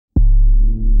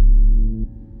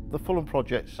The Fulham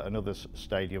project's another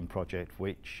stadium project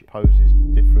which poses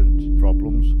different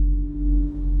problems.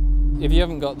 If you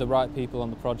haven't got the right people on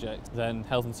the project, then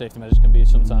health and safety measures can be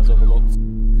sometimes overlooked.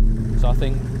 So I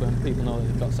think when people know that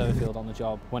you've got Severfield on the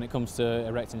job, when it comes to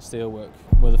erecting steelwork,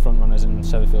 we're the front runners, and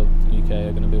Severfield UK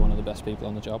are going to be one of the best people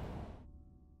on the job.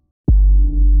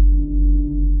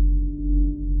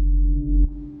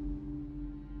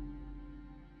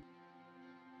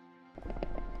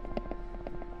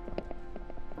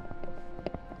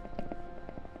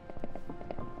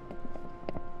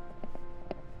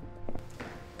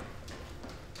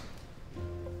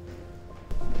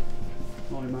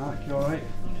 Morning Mark, you alright?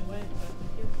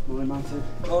 Morning Manty.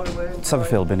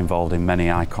 Severfield have been involved in many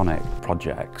iconic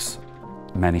projects,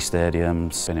 many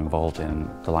stadiums, been involved in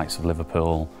the likes of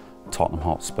Liverpool, Tottenham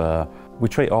Hotspur. We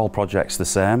treat all projects the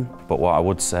same, but what I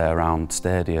would say around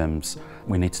stadiums,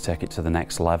 we need to take it to the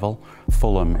next level.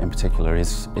 Fulham in particular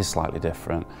is slightly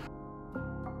different.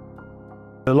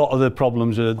 A lot of the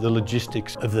problems are the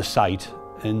logistics of the site,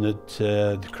 in that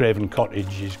the Craven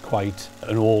Cottage is quite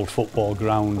an old football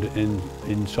ground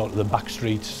in sort of the back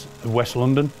streets of West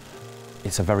London.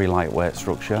 It's a very lightweight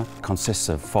structure, consists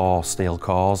of 4 steel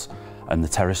cores and the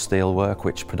terrace steelwork,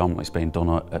 which predominantly has been done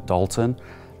at Dalton,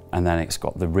 and then it's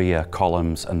got the rear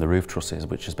columns and the roof trusses,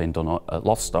 which has been done at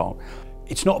Lostock.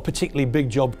 It's not a particularly big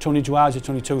job tonnage-wise, it's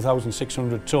only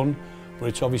 2,600 tonne, but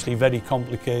it's obviously very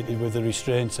complicated with the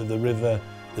restraints of the river,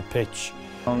 the pitch.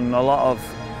 On a lot of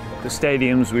the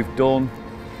stadiums we've done,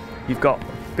 you've got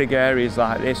big areas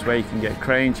like this where you can get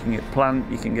cranes, you can get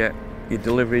plant, you can get your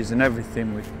deliveries and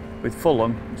everything. With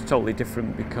Fulham, it's totally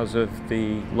different because of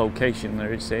the location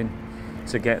that it's in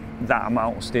to get that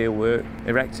amount of steelwork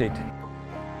erected.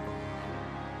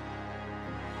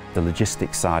 The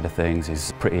logistics side of things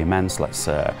is pretty immense, let's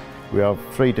say. We have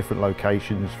 3 different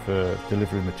locations for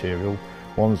delivering material.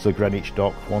 One's the Greenwich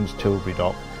Dock, one's Tilbury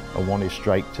Dock, and one is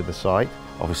straight to the site.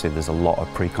 Obviously there's a lot of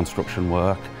pre-construction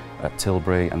work at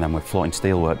Tilbury, and then we're floating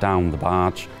steelwork down the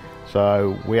barge.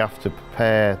 So we have to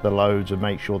prepare the loads and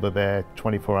make sure that they're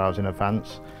 24 hours in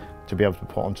advance to be able to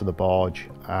put onto the barge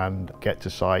and get to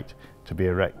site to be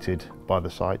erected by the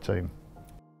site team.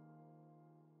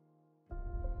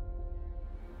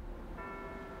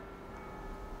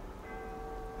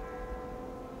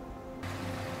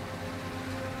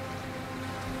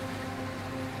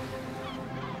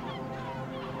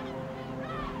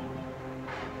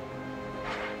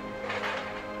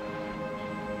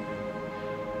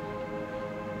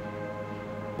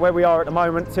 Where we are at the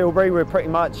moment, Tilbury, we're pretty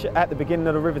much at the beginning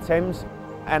of the River Thames,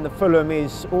 and the Fulham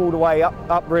is all the way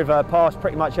upriver past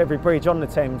pretty much every bridge on the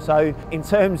Thames. So in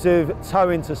terms of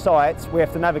towing to sites, we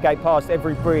have to navigate past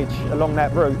every bridge along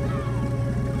that route.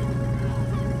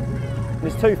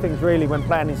 There's 2 things really when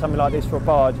planning something like this for a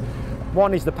barge.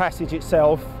 One is the passage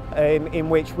itself, in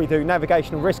which we do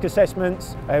navigational risk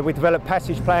assessments. We develop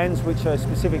passage plans, which are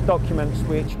specific documents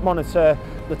which monitor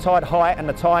the tide height and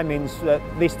the timings that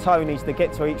this tow needs to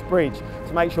get to each bridge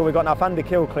to make sure we've got enough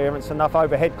underkill clearance and enough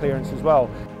overhead clearance as well.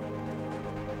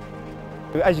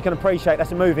 As you can appreciate,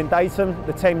 that's a moving datum.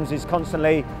 The Thames is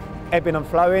constantly ebbing and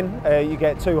flowing. You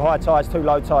get 2 high tides, 2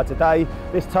 low tides a day.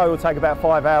 This tow will take about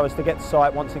 5 hours to get to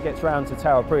site once it gets round to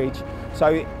Tower Bridge.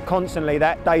 So constantly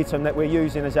that datum that we're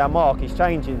using as our mark is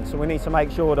changing. So we need to make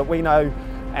sure that we know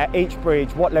at each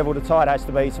bridge what level the tide has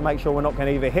to be to make sure we're not going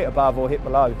to either hit above or hit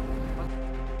below.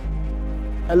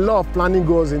 A lot of planning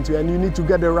goes into it, and you need to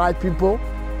get the right people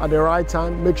at the right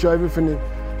time, make sure everything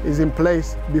is in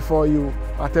place before you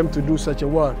attempt to do such a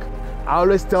work. I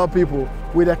always tell people,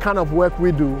 with the kind of work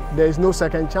we do, there is no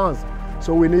second chance.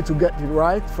 So we need to get it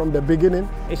right from the beginning.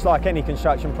 It's like any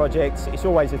construction project, it's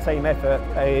always a team effort.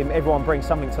 Everyone brings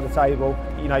something to the table.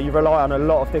 You know, you rely on a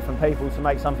lot of different people to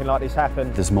make something like this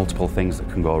happen. There's multiple things that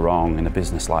can go wrong in a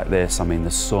business like this. I mean,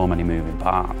 there's so many moving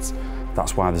parts.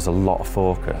 That's why there's a lot of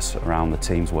focus around the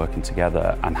teams working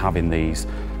together and having these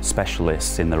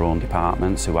specialists in their own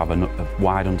departments who have a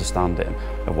wide understanding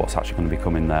of what's actually going to be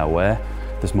coming their way.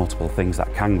 There's multiple things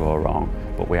that can go wrong,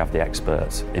 but we have the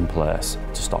experts in place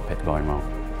to stop it going wrong.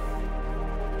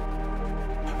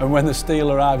 And when the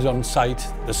steel arrives on site,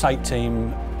 the site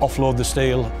team offload the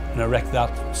steel and erect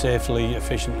that safely,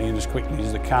 efficiently and as quickly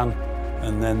as they can,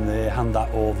 and then they hand that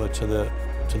over to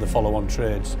the follow-on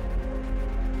trades.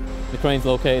 The crane's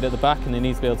located at the back and they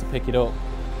need to be able to pick it up.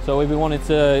 So we wanted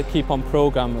to keep on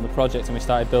programme with the project, and we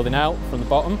started building out from the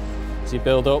bottom. So you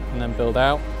build up and then build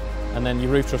out, and then your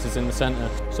roof truss is in the centre.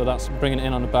 So that's bringing it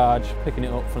in on a barge, picking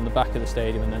it up from the back of the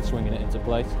stadium and then swinging it into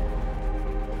place.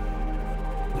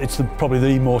 It's probably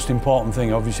the most important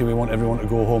thing. Obviously we want everyone to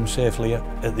go home safely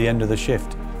at the end of the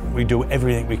shift. We do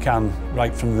everything we can,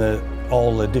 right from the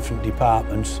all the different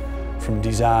departments, from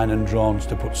design and drawings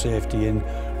to put safety in.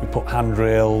 We put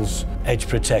handrails, edge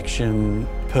protection,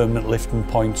 permanent lifting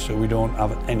points so we don't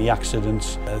have any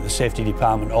accidents. The safety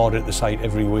department audit the site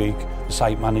every week. The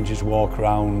site managers walk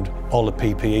around. All the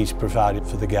PPE is provided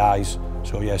for the guys.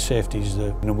 So yeah, safety is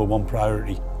the #1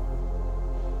 priority.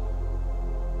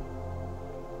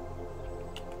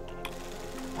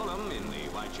 Fulham in the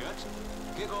white shirts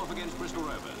kick off against Bristol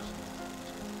Rovers.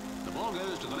 The ball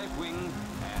goes to the left wing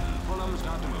and Fulham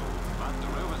start to move, but the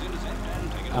Rovers intercept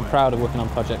and take it away. I'm proud of working on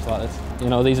projects like this. You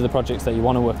know, these are the projects that you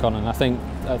want to work on, and I think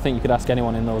you could ask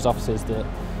anyone in those offices that,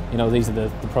 you know, these are the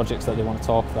projects that they want to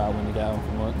talk about when they get home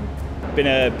from work. Been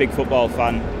a big football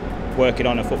fan, working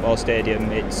on a football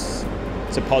stadium, it's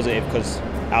a positive because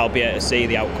I'll be able to see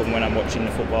the outcome when I'm watching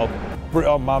the football. Put it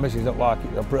on, my missus don't like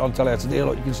it. I put it on telly today,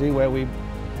 look, you can see where we're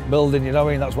building, you know what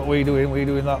I mean, that's what we're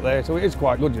doing that there, so it is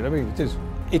quite good, you know what I mean, it is.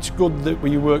 It's good that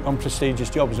when you work on prestigious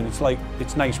jobs, and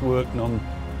it's nice working on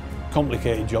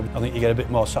complicated jobs. I think you get a bit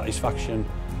more satisfaction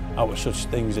out of such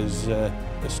things as a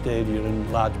stadium and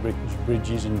large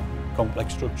bridges and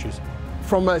complex structures.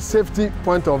 From a safety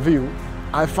point of view,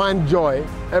 I find joy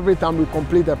every time we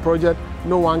complete a project.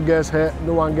 No one gets hurt,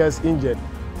 no one gets injured.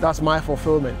 That's my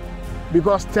fulfillment.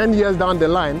 Because 10 years down the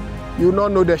line, you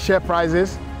not know the share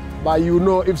prices, but you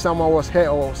know if someone was hurt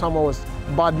or someone was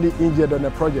badly injured on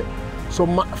a project. So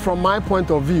from my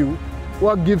point of view,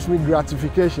 what gives me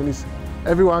gratification is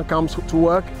everyone comes to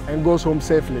work and goes home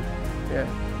safely. Yeah.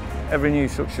 Every new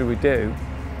structure we do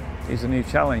is a new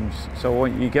challenge. So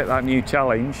when you get that new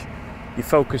challenge, you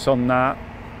focus on that,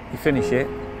 you finish it,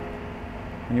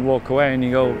 and you walk away and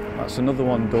you go, that's another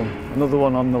one done, another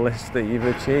one on the list that you've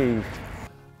achieved.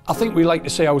 I think we like to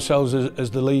see ourselves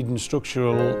as the leading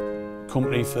structural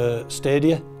company for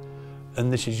stadia,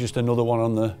 and this is just another one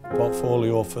on the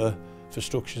portfolio for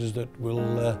structures that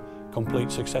will complete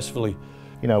successfully.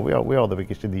 You know, we are the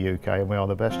biggest in the UK and we are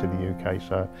the best in the UK,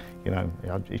 so, you know,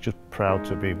 it's just proud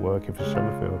to be working for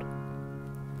Severfield.